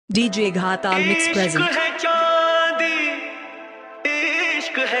DJ GHATAL MIX present. इश्क है चांदी,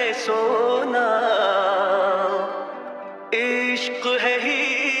 इश्क है सोना, इश्क है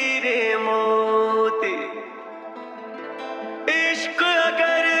हीरे मोती। इश्क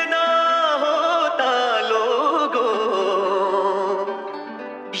अगर ना होता लोगों,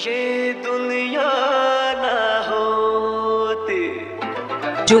 ये दुनिया ना होती।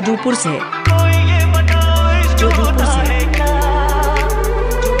 जोधपुर से कोई ये बताओ इश्क जोधपुर होता से है क्या?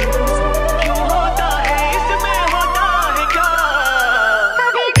 क्यों होता है, इसमें होता है क्या?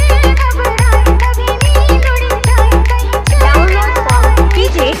 कभी दिल घबराए, कभी नींद उड़ जाए, कहीं डाउनलोड फ्रॉम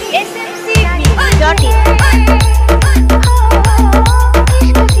DJSMC.in।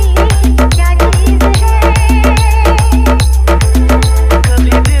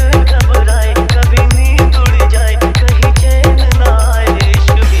 कभी दिल घबराए, कभी नींद उड़ जाए, कहीं चैन ना आए।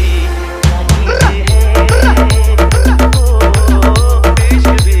 इश्क भी क्या चीज़ है, ओ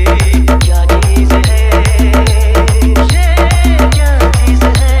इश्क भी क्या चीज़ है, ये क्या चीज़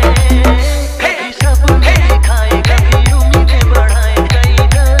है। कभी सपने दिखाए, कभी उम्मीदें बढ़ाए, कई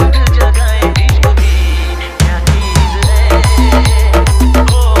दर्द जगाए। इश्क भी क्या चीज़ है,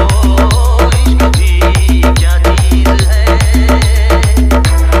 ओ इश्क भी क्या चीज़ है।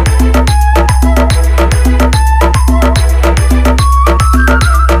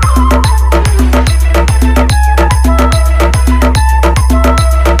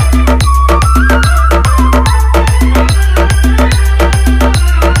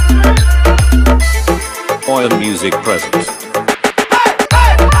 Ayan Music presents.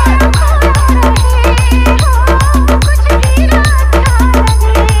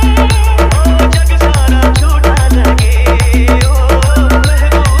 जग सारा झूठा लगे, ओ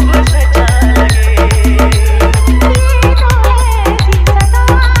महबूब सच्चा लगे।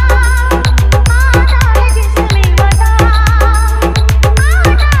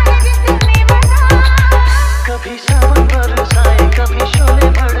 कभी सावन बरसाए, कभी शोले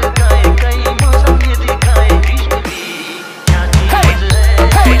भड़काए, कई मौसम ये दिखाए। इश्क भी क्या चीज़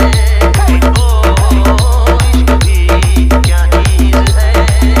है, ओ इश्क भी क्या चीज़ है।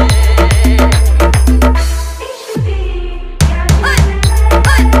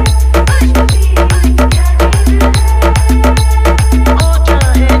 ओ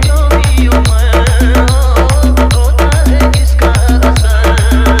चाहे जो भी उम्र हो, होता है किसका असर।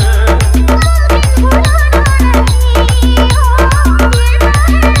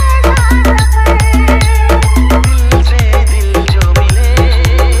 दिल से दिल जो मिले,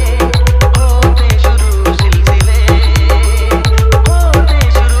 होते शुरू सिलसिले, होते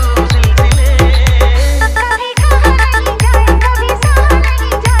शुरू सिलसिले।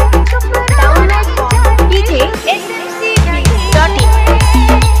 Download from DJSMC.in।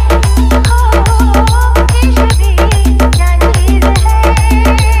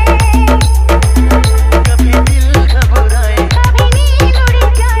 कभी दिल घबराए,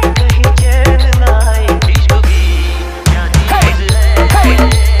 कहीं चैन ना आए। इश्क भी क्या चीज़ है,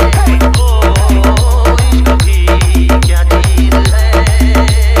 ओ इश्क भी क्या चीज़ है।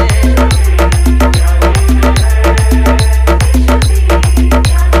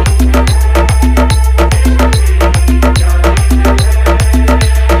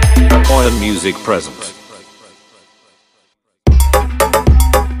 Ayan Music presents.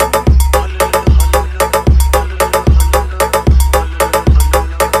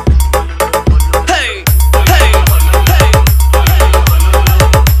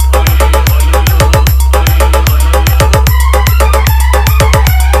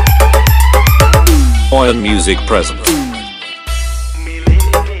 Ayan Music presents. मिले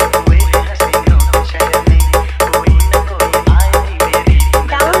हुए हसीनों के शहर में, कोई न कोई आएगी मेरी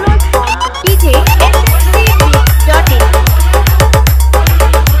डाउनलोड फ्रॉम DJSMC.in।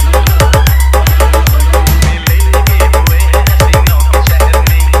 मिले हुए हसीनों के शहर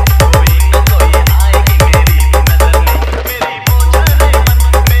में, कोई न कोई आएगी मेरी नजर में। मेरी बोझले मन,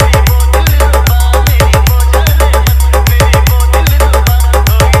 मेरी बोझल रुबा, मेरी बोझले मन, मेरी बोझल रुबा।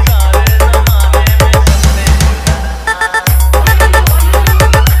 कोई सारे जमाने में सबसे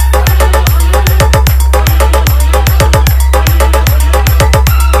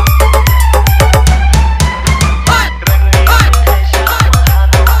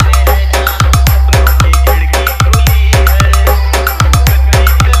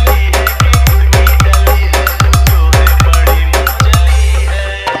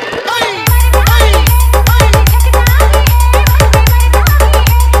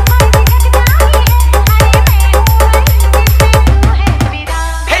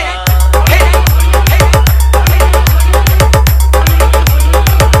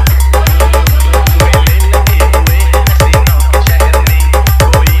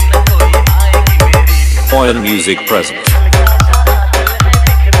Ayan Music present.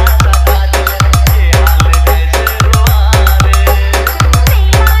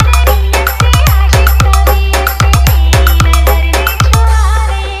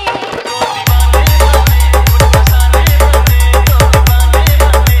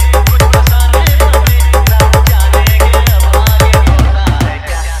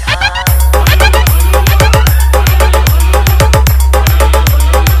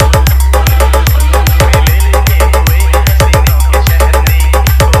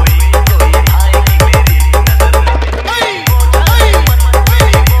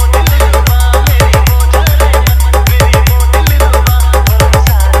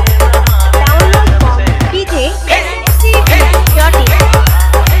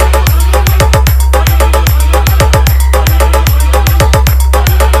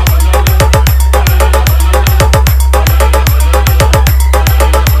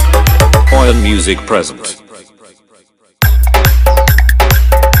 Ayan Music present.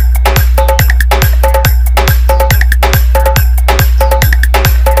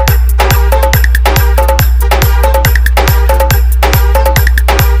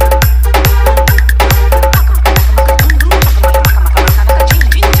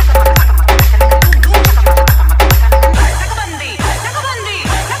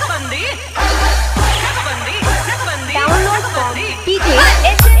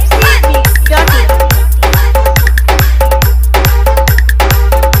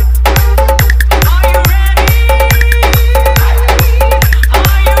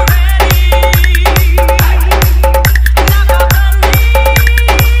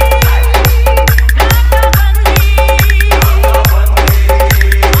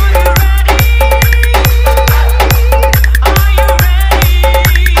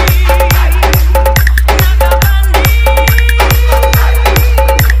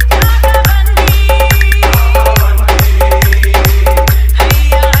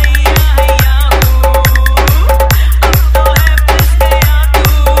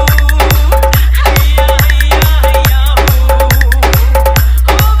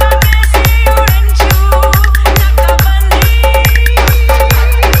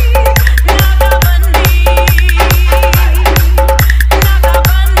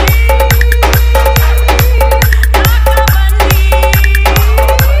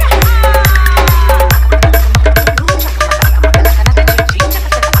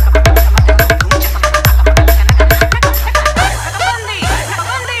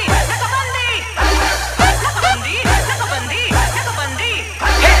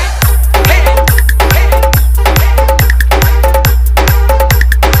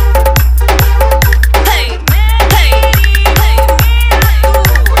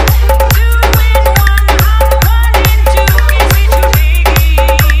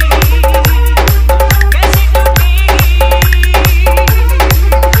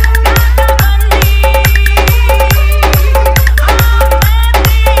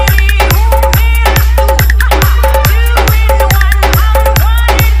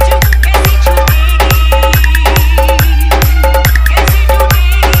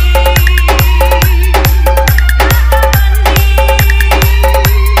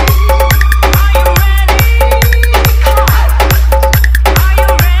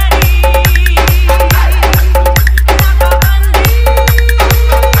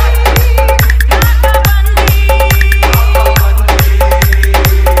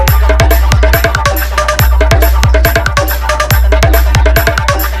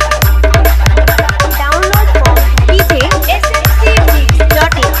 Download from djsmcmix.in.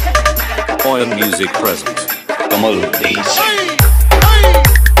 Ayan Music present. Kamal Days. Hey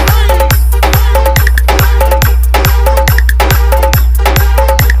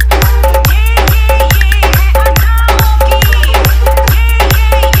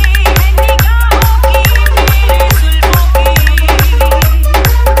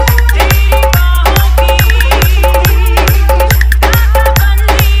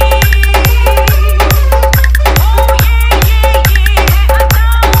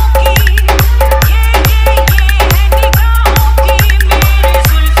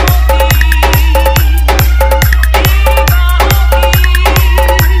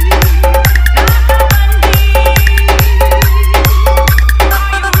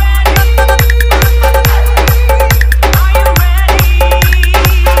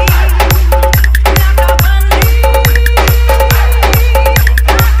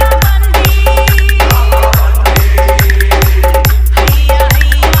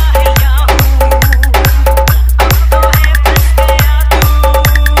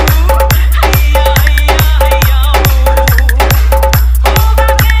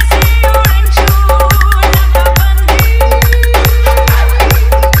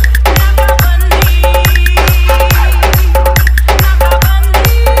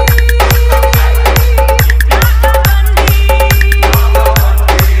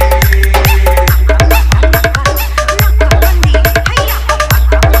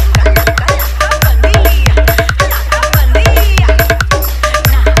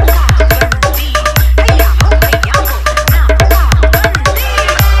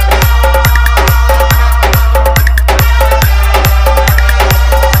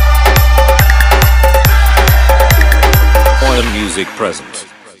Music present.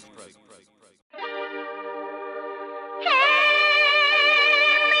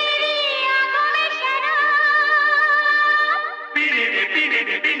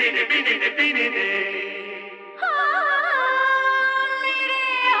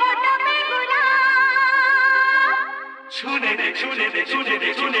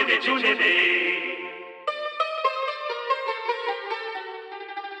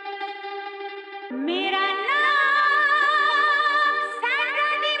 मेरा नाम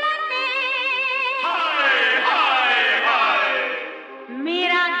सरदी मते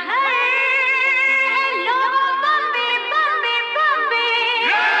मेरा घर है लोगों बम्बे बम्बे बम्बे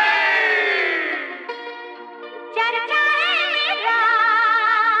चर्चा है मेरा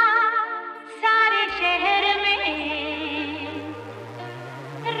सारे शहर में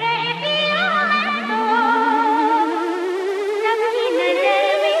रहती हूँ मैं तो सबकी नजर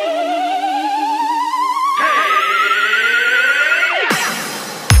में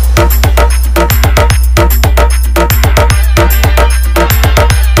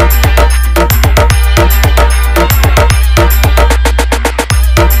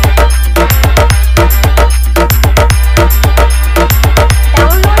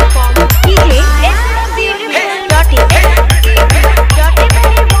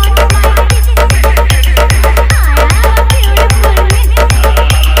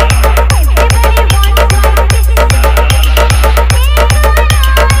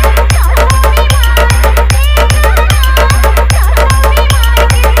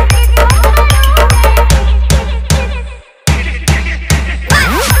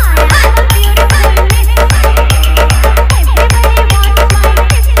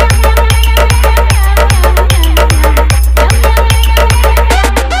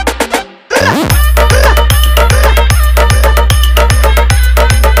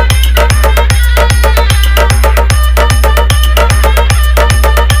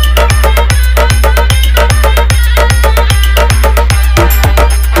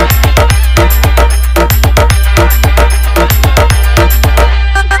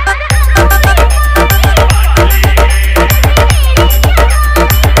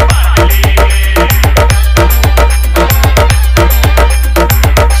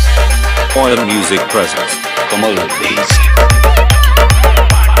Ayan Music present. Kamal Beats.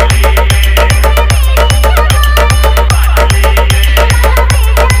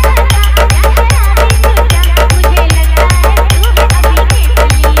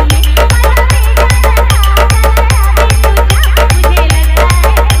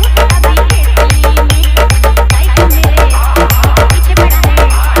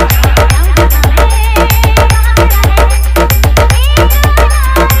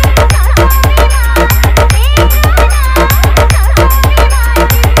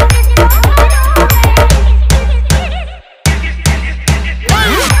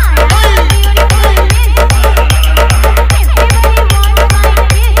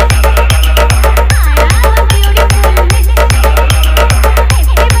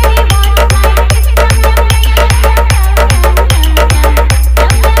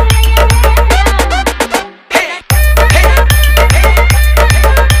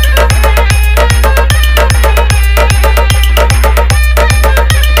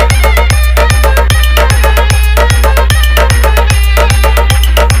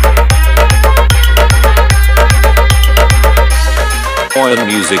 Ayan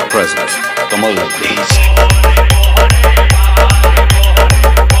Music present. Kamal Beats.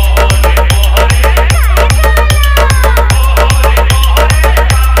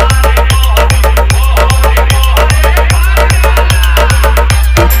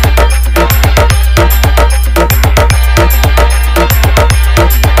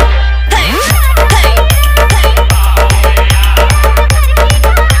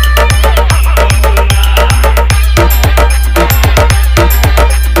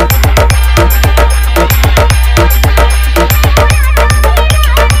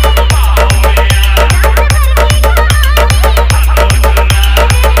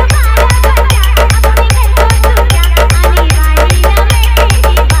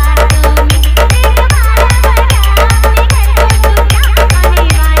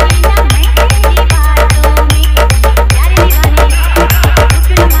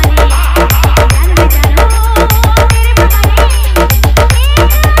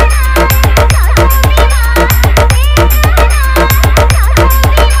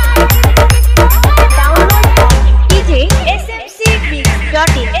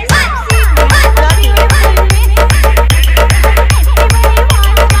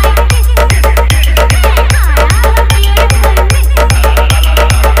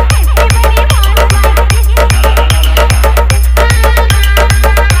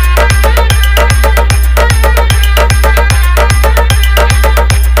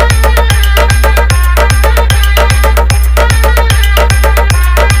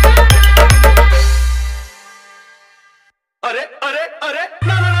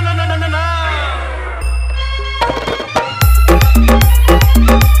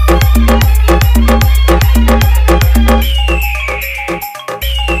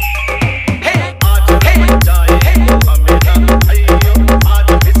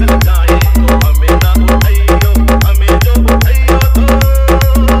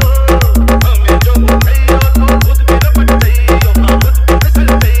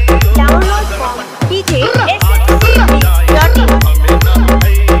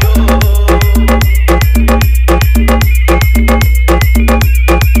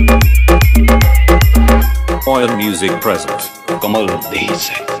 Oyan Music presents Kamal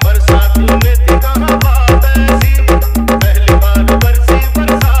Music. बरसात में थी कहाँ बात ऐसी, पहली बार बरसी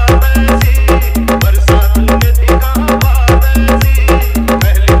बरसात ऐसी। बरसात में थी कहाँ बात ऐसी,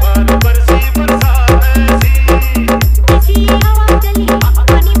 पहली बार बरसी बरसात ऐसी। ऐसी हवा चली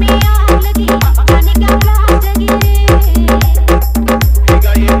पानी में आग लगी, जाने क्या प्यास जगी रे।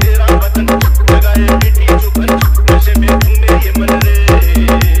 भीगा ये तेरा बदन, लगाए मीठी चुभन, नशे में घूमे ये मन रे।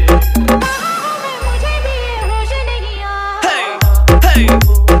 मुझे भी ये होश नहीं आया।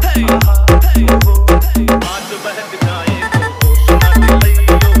 आज बहक जाए तो होश न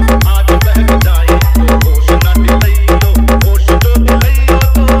दिलइयो, आज बहक जाए तो होश न दिलइयो, होश जो दिलइयो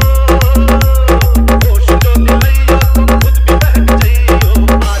तो, होश जो दिलइयो तो खुद भी बहक जाइयो।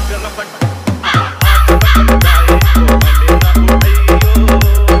 आज न बहक जाए तो हमें न उठइयो।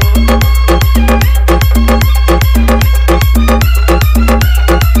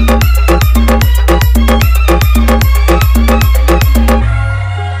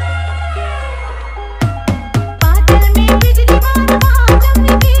 बादल में बिजली बादल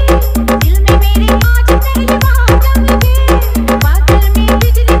चमकी, दिल में मेरे आज पहली बार चमकी। बादल में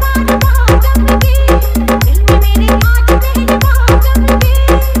बिजली बादल चमकी, दिल में मेरे आज पहली बार चमकी।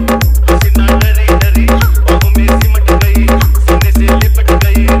 हसीना डरी डरी बाहों में सिमट गई, सीने से लिपट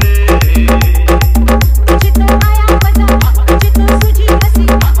गई रे। तुझे तो आया मजा, तुझे तो सूझी हंसी,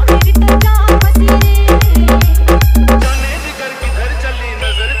 मेरी तो जान बसी रे। जाने जिगर किधर चली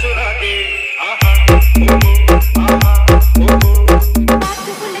नजर चुरा के, आहा ओ आहा ओ। बात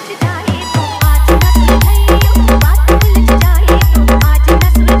उलझ जाए तो आज न सुलझाइयो, बात उलझ जाए तो आज न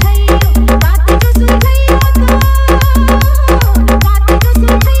सुलझाइयो, बात जो सुलझाइयो तो, बात जो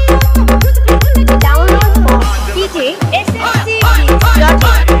सुलझाइयो तो खुद भी उलझ डाउनलोड हो DJ SSC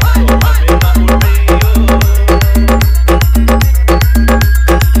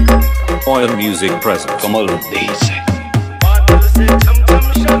Oyan Music presents Kamal Music. बादल से छम छम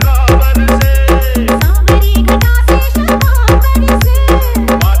शराबर से, सावरी घटा से शराबर से,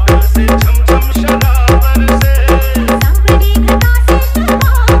 बादल से छम छम शराबर से। सावरी घटा से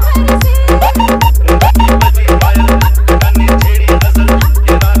शराबर से। बजी पायल गाने छेड़ी गजल,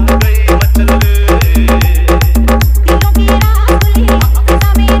 ये रात गई मचल रे। दिलों की राह खुली, फजा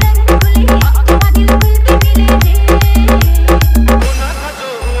में रंग खुले, जवा दिल खुल के मिले रे। होना था जो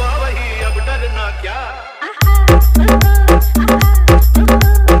हुआ वही, अब डरना क्या। आहा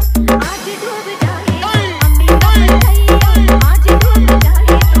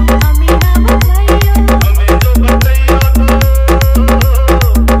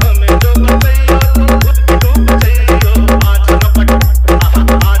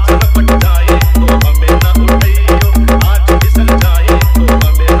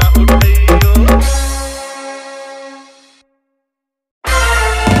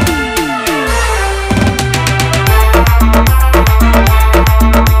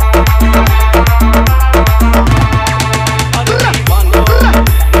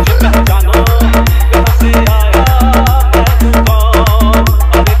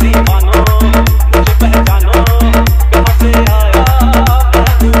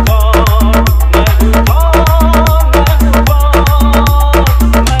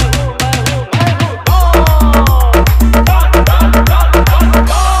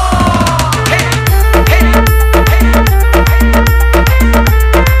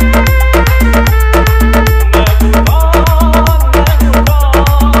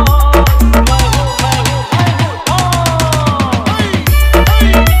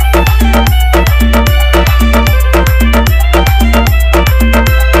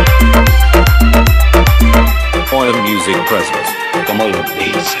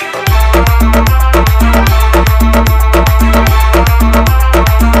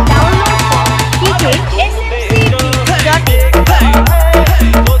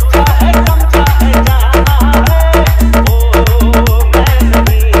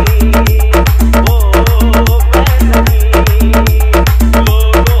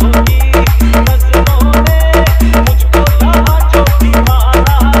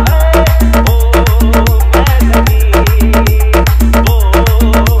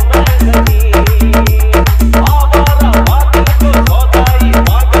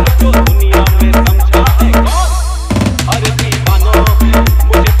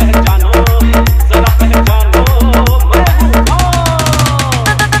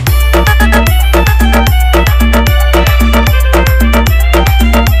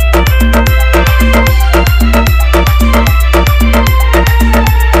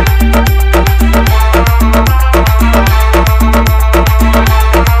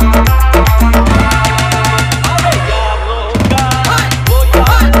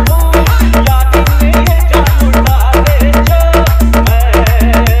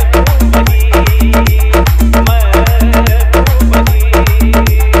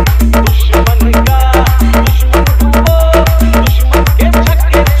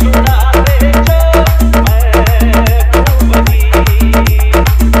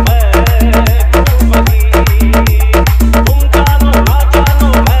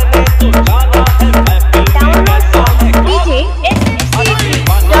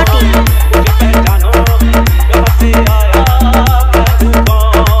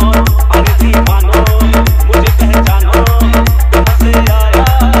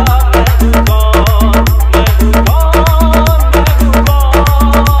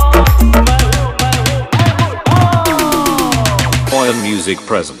Music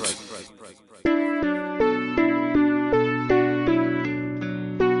present.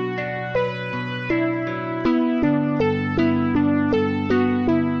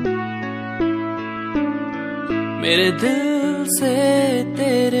 मेरे दिल से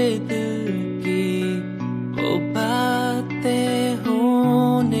तेरे दिल की वो बातें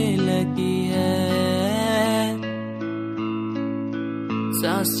होने लगी है,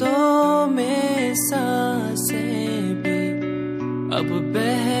 सांसों में सांसें भी अब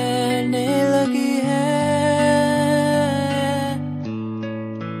बहने लगी है।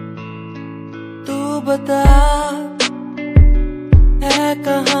 तू बता है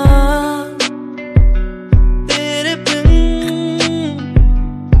कहाँ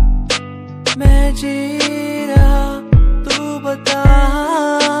मैं जी रहा, तू बता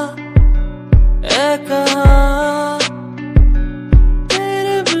है कहाँ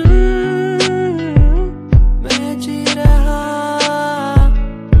तेरे बिन मैं जी रहा।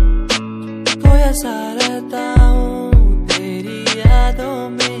 खोया सा रहता हूँ तेरी यादों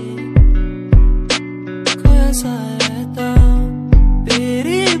में, खोया सा रहता हूँ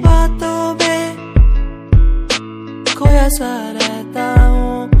तेरी बातों में, खोया सा रहता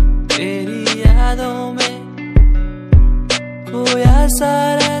हूँ तेरी यादों में, खोया सा